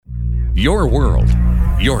Your world,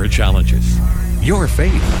 your challenges, your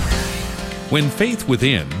faith. When faith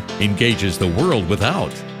within engages the world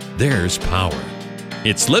without, there's power.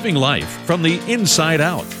 It's living life from the inside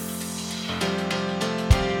out.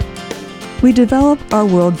 We develop our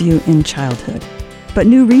worldview in childhood, but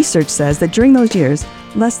new research says that during those years,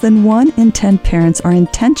 less than 1 in 10 parents are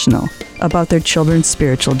intentional about their children's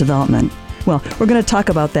spiritual development. Well, we're going to talk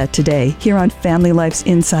about that today here on Family Life's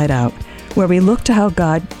Inside Out, where we look to how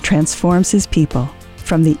God transforms His people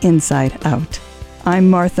from the inside out. I'm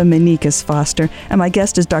Martha Manikas Foster, and my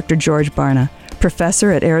guest is Dr. George Barna,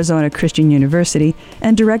 professor at Arizona Christian University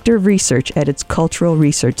and director of research at its Cultural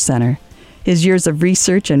Research Center. His years of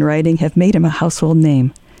research and writing have made him a household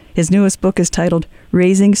name. His newest book is titled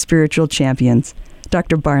Raising Spiritual Champions.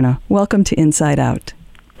 Dr. Barna, welcome to Inside Out.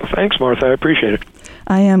 Thanks, Martha. I appreciate it.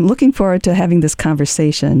 I am looking forward to having this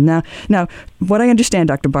conversation. Now, what I understand,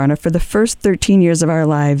 Dr. Barna, for the first 13 years of our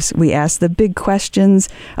lives, we ask the big questions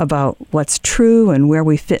about what's true and where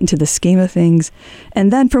we fit into the scheme of things.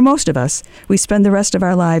 And then for most of us, we spend the rest of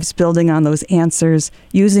our lives building on those answers,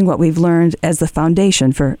 using what we've learned as the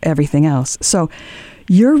foundation for everything else. So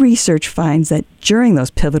your research finds that during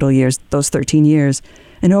those pivotal years, those 13 years,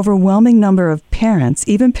 an overwhelming number of parents,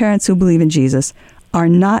 even parents who believe in Jesus, are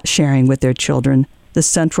not sharing with their children the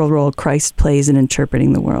central role Christ plays in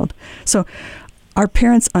interpreting the world. So are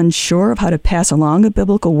parents unsure of how to pass along a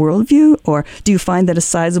biblical worldview, or do you find that a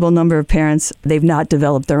sizable number of parents, they've not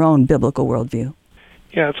developed their own biblical worldview?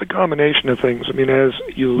 Yeah, it's a combination of things. I mean, as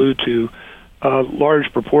you allude to, a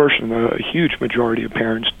large proportion, a huge majority of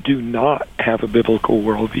parents do not have a biblical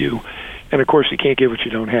worldview. And, of course, you can't give what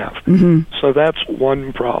you don't have. Mm-hmm. So that's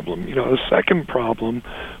one problem. The second problem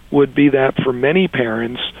would be that for many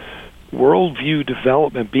parents, worldview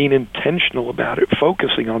development, being intentional about it,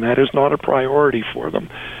 focusing on that, is not a priority for them.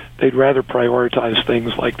 They'd rather prioritize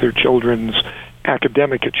things like their children's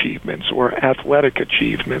academic achievements or athletic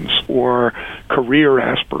achievements or career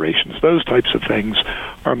aspirations. Those types of things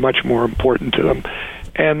are much more important to them.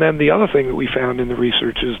 And then the other thing that we found in the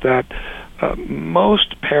research is that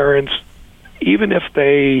most parents, even if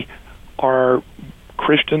they are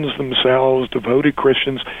Christians themselves, devoted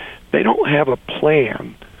Christians, they don't have a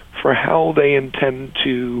plan for how they intend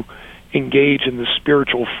to engage in the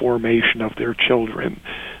spiritual formation of their children.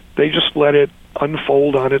 They just let it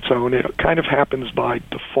unfold on its own. It kind of happens by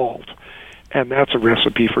default, and that's a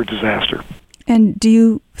recipe for disaster. And do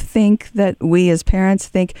you think that we as parents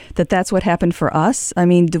think that that's what happened for us? I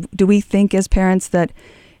mean, do we think as parents that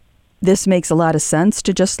this makes a lot of sense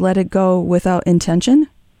to just let it go without intention?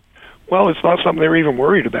 Well, it's not something they're even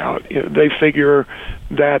worried about. They figure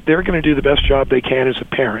that they're going to do the best job they can as a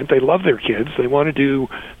parent. They love their kids. They want to do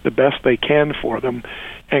the best they can for them.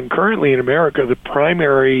 And currently in America, the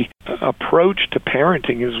primary approach to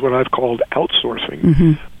parenting is what I've called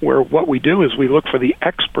outsourcing, where what we do is we look for the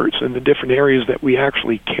experts in the different areas that we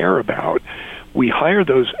actually care about. We hire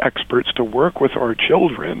those experts to work with our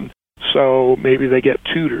children. So maybe they get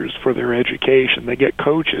tutors for their education. They get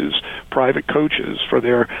coaches, private coaches for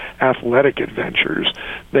their athletic adventures.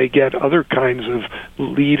 They get other kinds of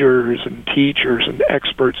leaders and teachers and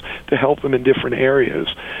experts to help them in different areas.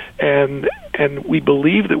 And we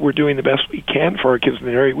believe that we're doing the best we can for our kids in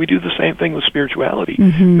the area. We do the same thing with spirituality.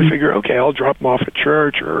 We figure, okay, I'll drop them off at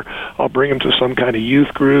church, or I'll bring them to some kind of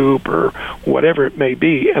youth group, or whatever it may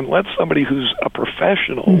be, and let somebody who's a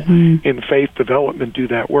professional in faith development do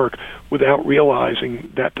that work without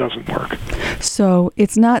realizing that doesn't work. So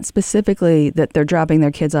it's not specifically that they're dropping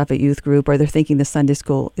their kids off at youth group or they're thinking the Sunday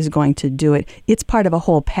school is going to do it. It's part of a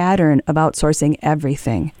whole pattern of outsourcing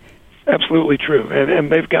everything. Absolutely true.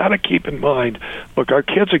 And they've got to keep in mind, look, our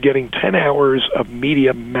kids are getting 10 hours of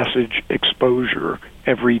media message exposure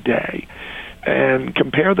every day. And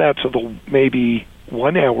compare that to the maybe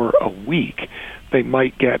 1 hour a week they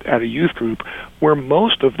might get at a youth group, where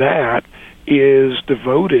most of that is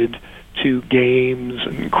devoted to games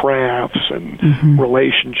and crafts and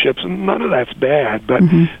relationships, and none of that's bad, but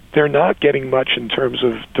they're not getting much in terms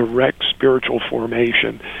of direct spiritual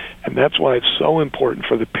formation. And that's why it's so important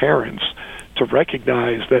for the parents to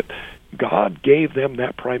recognize that God gave them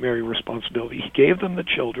that primary responsibility. He gave them the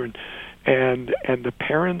children, and the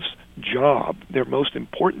parents' job, their most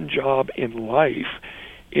important job in life,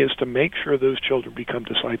 is to make sure those children become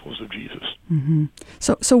disciples of Jesus.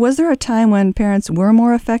 So was there a time when parents were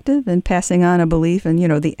more effective in passing on a belief in,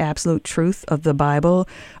 the absolute truth of the Bible?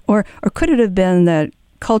 Or could it have been that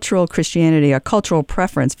cultural Christianity, a cultural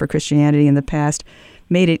preference for Christianity in the past,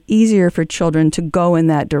 made it easier for children to go in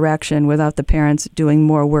that direction without the parents doing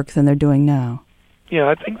more work than they're doing now? Yeah,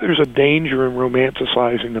 I think there's a danger in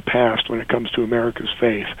romanticizing the past when it comes to America's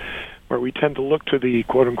faith. where we tend to look to the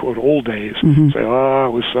quote-unquote old days Mm-hmm. and say, it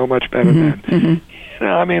was so much better then. Mm-hmm.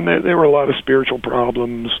 I mean, there were a lot of spiritual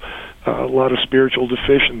problems, a lot of spiritual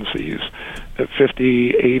deficiencies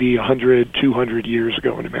 50, 80, 100, 200 years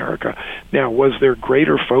ago in America. Now, was there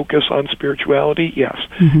greater focus on spirituality? Yes.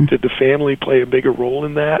 Mm-hmm. Did the family play a bigger role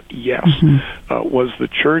in that? Yes. Mm-hmm. Was the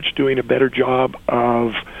church doing a better job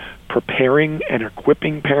of preparing and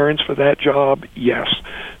equipping parents for that job? Yes.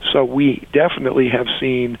 So we definitely have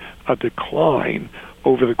seen a decline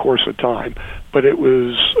over the course of time, but it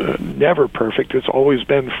was never perfect. It's always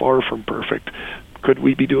been far from perfect. Could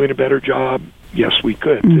we be doing a better job? Yes, we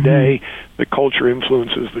could. Mm-hmm. Today, the culture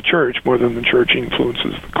influences the church more than the church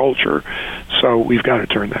influences the culture, so we've got to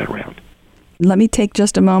turn that around. Let me take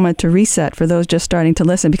just a moment to reset for those just starting to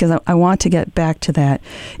listen, because I want to get back to that.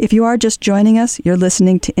 If you are just joining us, you're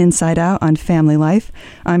listening to Inside Out on Family Life.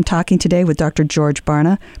 I'm talking today with Dr. George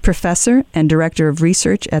Barna, professor and director of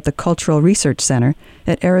research at the Cultural Research Center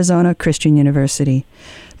at Arizona Christian University.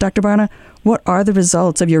 Dr. Barna, what are the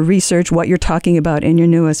results of your research, what you're talking about in your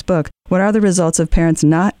newest book? What are the results of parents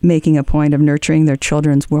not making a point of nurturing their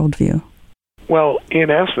children's worldview? Well, in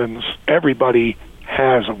essence, everybody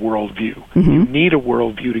has a worldview. Mm-hmm. You need a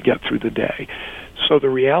worldview to get through the day. So the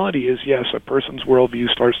reality is, yes, a person's worldview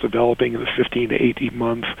starts developing in the 15 to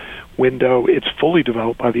 18-month window. It's fully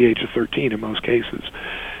developed by the age of 13 in most cases.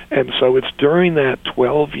 And so it's during that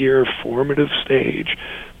 12-year formative stage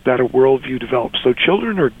that a worldview develops. So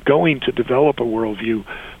children are going to develop a worldview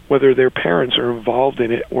whether their parents are involved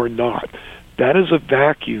in it or not. That is a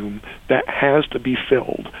vacuum that has to be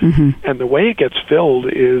filled. Mm-hmm. And the way it gets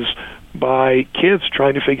filled is by kids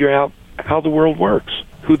trying to figure out how the world works,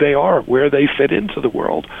 who they are, where they fit into the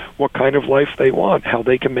world, what kind of life they want, how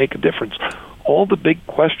they can make a difference. All the big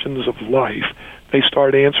questions of life, they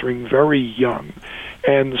start answering very young.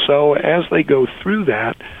 And so as they go through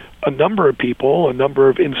that, a number of people, a number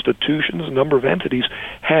of institutions, a number of entities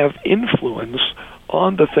have influence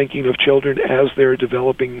on the thinking of children as they're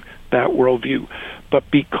developing that worldview. But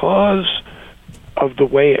because of the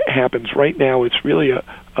way it happens right now, it's really a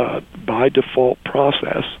by default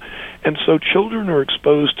process. And so children are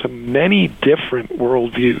exposed to many different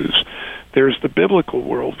worldviews. There's the biblical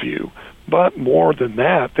worldview, but more than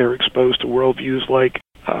that, they're exposed to worldviews like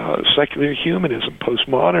secular humanism,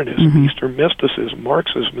 postmodernism, Mm-hmm. Eastern mysticism,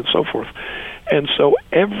 Marxism, and so forth. And so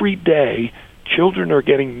every day, children are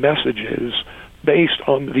getting messages based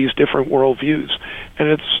on these different worldviews. And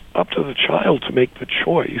it's up to the child to make the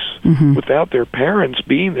choice Mm-hmm. without their parents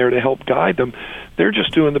being there to help guide them. They're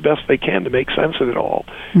just doing the best they can to make sense of it all.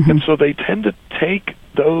 Mm-hmm. And so they tend to take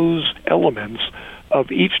those elements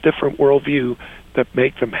of each different worldview that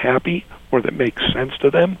make them happy or that make sense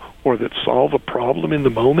to them or that solve a problem in the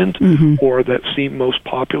moment Mm-hmm. or that seem most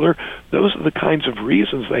popular. Those are the kinds of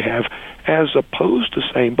reasons they have, as opposed to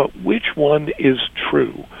saying, but which one is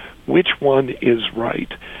true? Which one is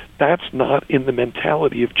right? That's not in the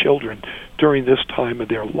mentality of children during this time of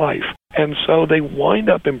their life. And so they wind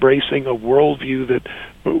up embracing a worldview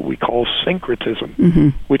that we call syncretism, Mm-hmm.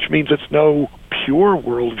 which means it's no pure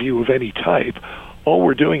worldview of any type. All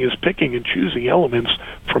we're doing is picking and choosing elements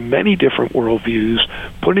from many different worldviews,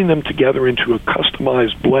 putting them together into a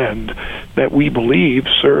customized blend that we believe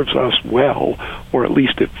serves us well, or at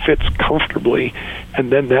least it fits comfortably,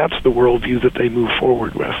 and then that's the worldview that they move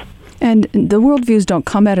forward with. And the worldviews don't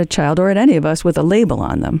come at a child or at any of us with a label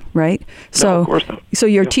on them, right? No, of course not. So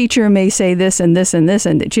your Yeah. teacher may say this and this and this,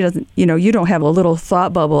 and she doesn't, you don't have a little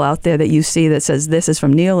thought bubble out there that you see that says this is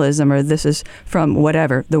from nihilism or this is from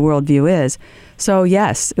whatever the worldview is. So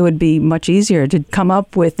yes, it would be much easier to come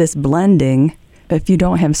up with this blending if you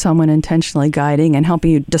don't have someone intentionally guiding and helping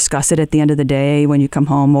you discuss it at the end of the day when you come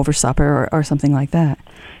home over supper or something like that.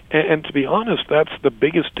 And to be honest, that's the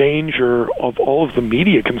biggest danger of all of the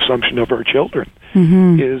media consumption of our children,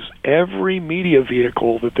 Mm-hmm. is every media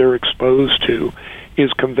vehicle that they're exposed to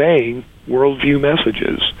is conveying worldview message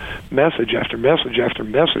after message after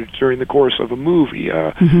message during the course of a movie,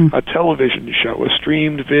 Mm-hmm. a television show, a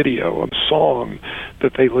streamed video, a song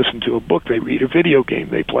that they listen to, a book they read, a video game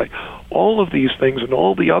they play. All of these things and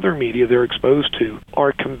all the other media they're exposed to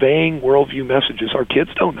are conveying worldview messages. Our kids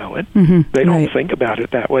don't know it. Mm-hmm. They don't Right. think about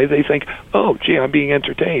it that way. They think, oh, gee, I'm being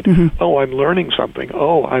entertained. Mm-hmm. Oh, I'm learning something.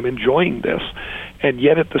 Oh, I'm enjoying this. And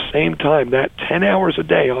yet at the same time, that 10 hours a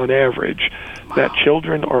day on average, that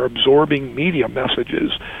children are absorbing media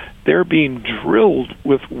messages, they're being drilled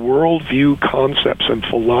with worldview concepts and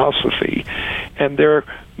philosophy, and they're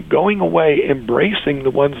going away embracing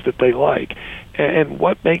the ones that they like. And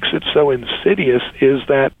what makes it so insidious is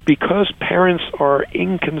that because parents are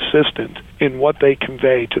inconsistent in what they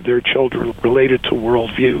convey to their children related to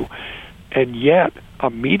worldview, And yet, a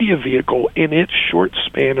media vehicle in its short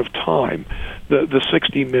span of time, the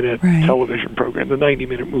 60-minute television program, the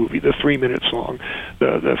 90-minute movie, the 3-minute song,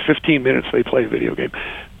 the 15 minutes they play a video game,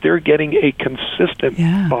 they're getting a consistent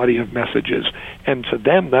body of messages. And to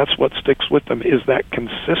them, that's what sticks with them, is that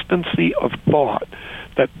consistency of thought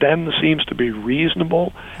that then seems to be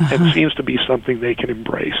reasonable and seems to be something they can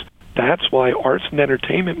embrace. That's why arts and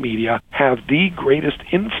entertainment media have the greatest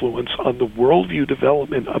influence on the worldview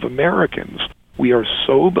development of Americans. We are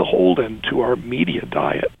so beholden to our media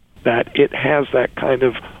diet that it has that kind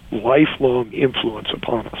of lifelong influence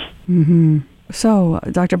upon us. Mm-hmm. So,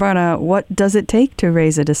 Dr. Barna, what does it take to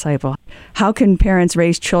raise a disciple? How can parents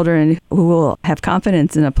raise children who will have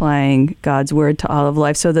confidence in applying God's word to all of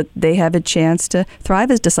life so that they have a chance to thrive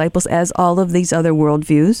as disciples as all of these other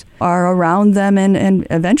worldviews are around them and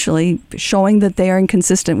eventually showing that they are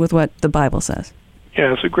inconsistent with what the Bible says?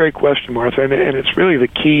 Yeah, it's a great question, Martha, and it's really the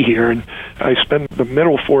key here. And I spend the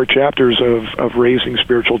middle 4 chapters of Raising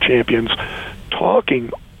Spiritual Champions talking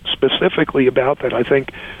specifically about that. I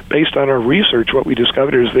think based on our research, what we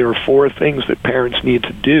discovered is there are 4 things that parents need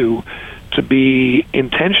to do to be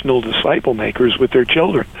intentional disciple makers with their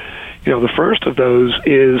children. You know, the first of those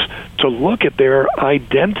is to look at their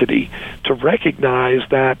identity, to recognize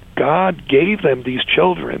that God gave them these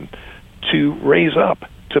children to raise up,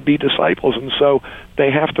 to be disciples. And so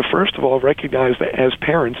they have to, first of all, recognize that as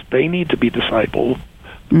parents, they need to be disciple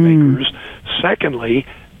makers. Secondly,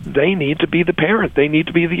 they need to be the parent. They need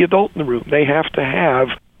to be the adult in the room. They have to have,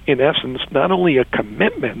 in essence, not only a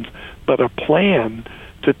commitment, but a plan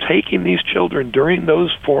to taking these children during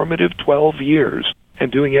those formative 12 years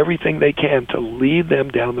and doing everything they can to lead them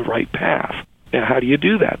down the right path. Now, how do you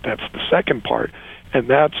do that? That's the second part. And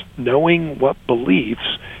that's knowing what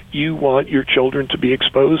beliefs you want your children to be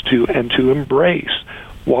exposed to and to embrace.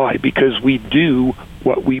 Why? Because we do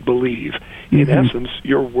what we believe. In essence,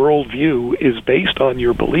 your worldview is based on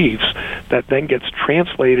your beliefs that then gets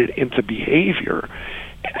translated into behavior.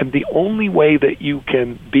 And the only way that you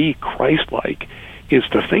can be Christ-like is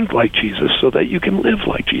to think like Jesus so that you can live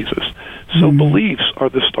like Jesus. So beliefs are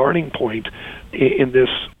the starting point in this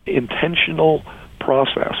intentional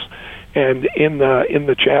process. And in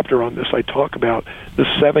the chapter on this, I talk about the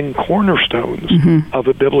 7 cornerstones of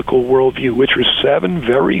a biblical worldview, which are 7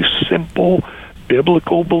 very simple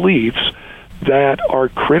biblical beliefs that are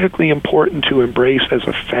critically important to embrace as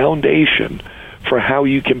a foundation for how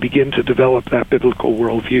you can begin to develop that biblical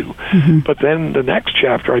worldview. But then the next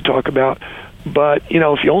chapter I talk about, but, you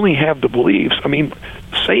know, if you only have the beliefs, I mean,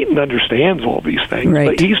 Satan understands all these things,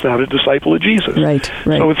 but he's not a disciple of Jesus.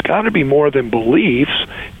 So it's got to be more than beliefs.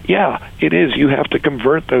 Yeah, it is. You have to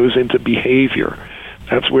convert those into behavior.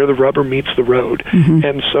 That's where the rubber meets the road.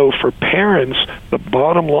 And so for parents, the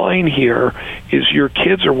bottom line here is your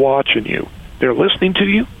kids are watching you. They're listening to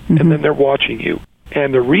you, and then they're watching you.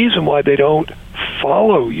 And the reason why they don't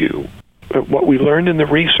follow you, what we learned in the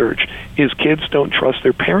research, is kids don't trust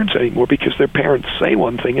their parents anymore because their parents say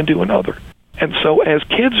one thing and do another. And so as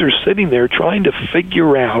kids are sitting there trying to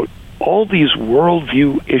figure out all these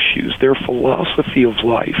worldview issues, their philosophy of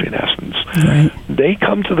life, in essence, they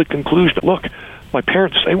come to the conclusion, look, my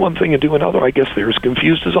parents say one thing and do another. I guess they're as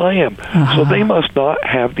confused as I am. So they must not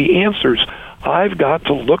have the answers. I've got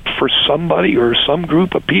to look for somebody or some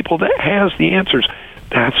group of people that has the answers.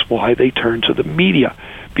 That's why they turn to the media,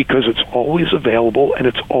 because it's always available and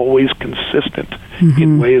it's always consistent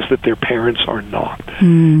in ways that their parents are not.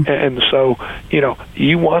 And so, you know,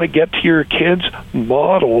 you want to get to your kids,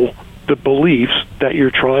 model the beliefs that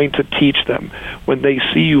you're trying to teach them. When they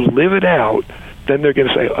see you live it out, then they're going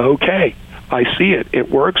to say, okay, I see it.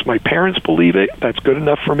 It works. My parents believe it. That's good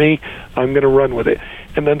enough for me. I'm going to run with it.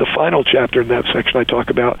 And then the final chapter in that section I talk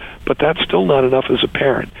about, but that's still not enough as a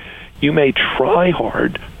parent. You may try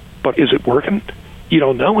hard, but is it working? You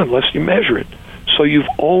don't know unless you measure it. So you've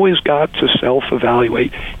always got to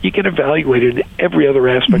self-evaluate. You get evaluated in every other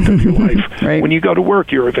aspect of your life. When you go to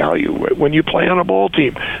work, you're evaluated. When you play on a ball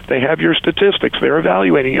team, they have your statistics. They're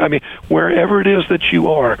evaluating you. I mean, wherever it is that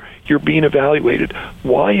you are, you're being evaluated.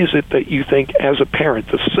 Why is it that you think, as a parent,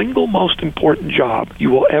 the single most important job you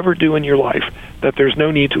will ever do in your life, that there's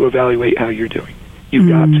no need to evaluate how you're doing? You've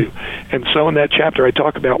got to. And so in that chapter, I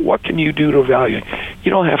talk about what can you do to evaluate. You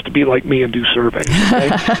don't have to be like me and do surveys. Okay?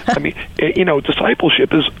 I mean, you know,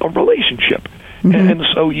 discipleship is a relationship. And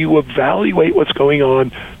so you evaluate what's going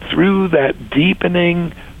on through that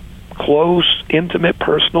deepening, close, intimate,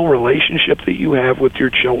 personal relationship that you have with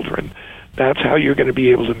your children. That's how you're going to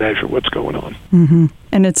be able to measure what's going on.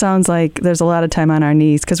 And it sounds like there's a lot of time on our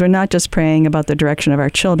knees, because we're not just praying about the direction of our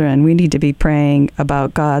children. We need to be praying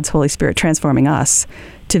about God's Holy Spirit transforming us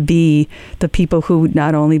to be the people who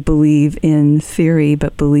not only believe in theory,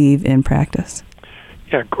 but believe in practice.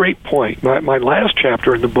 Yeah, great point. My last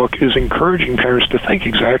chapter in the book is encouraging parents to think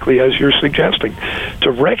exactly as you're suggesting,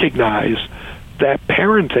 to recognize that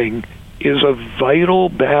parenting is a vital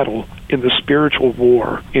battle in the spiritual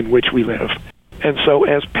war in which we live. And so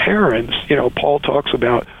as parents, Paul talks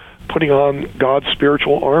about putting on God's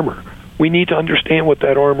spiritual armor. We need to understand what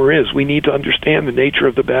that armor is. We need to understand the nature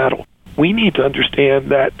of the battle. We need to understand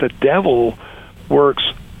that the devil works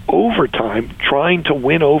overtime trying to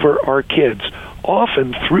win over our kids,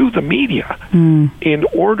 often through the media, in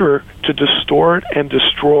order to distort and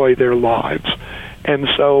destroy their lives. And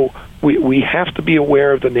so we have to be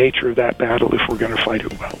aware of the nature of that battle if we're going to fight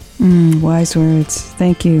it well. Wise words.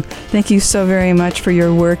 Thank you. Thank you so very much for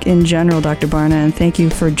your work in general, Dr. Barna, and thank you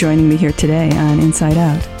for joining me here today on Inside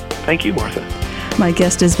Out. Thank you, Martha. My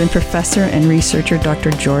guest has been professor and researcher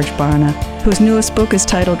Dr. George Barna, whose newest book is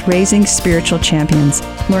titled Raising Spiritual Champions.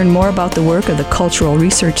 Learn more about the work of the Cultural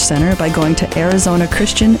Research Center by going to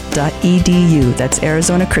arizonachristian.edu. That's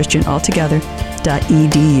arizonachristian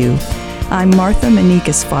altogether.edu. I'm Martha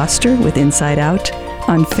Manikas Foster with Inside Out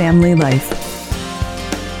on Family Life.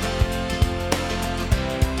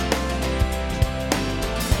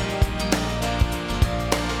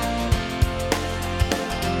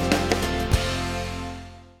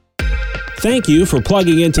 Thank you for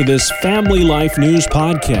plugging into this Family Life News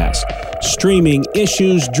podcast, streaming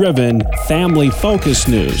issues-driven, family-focused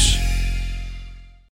news.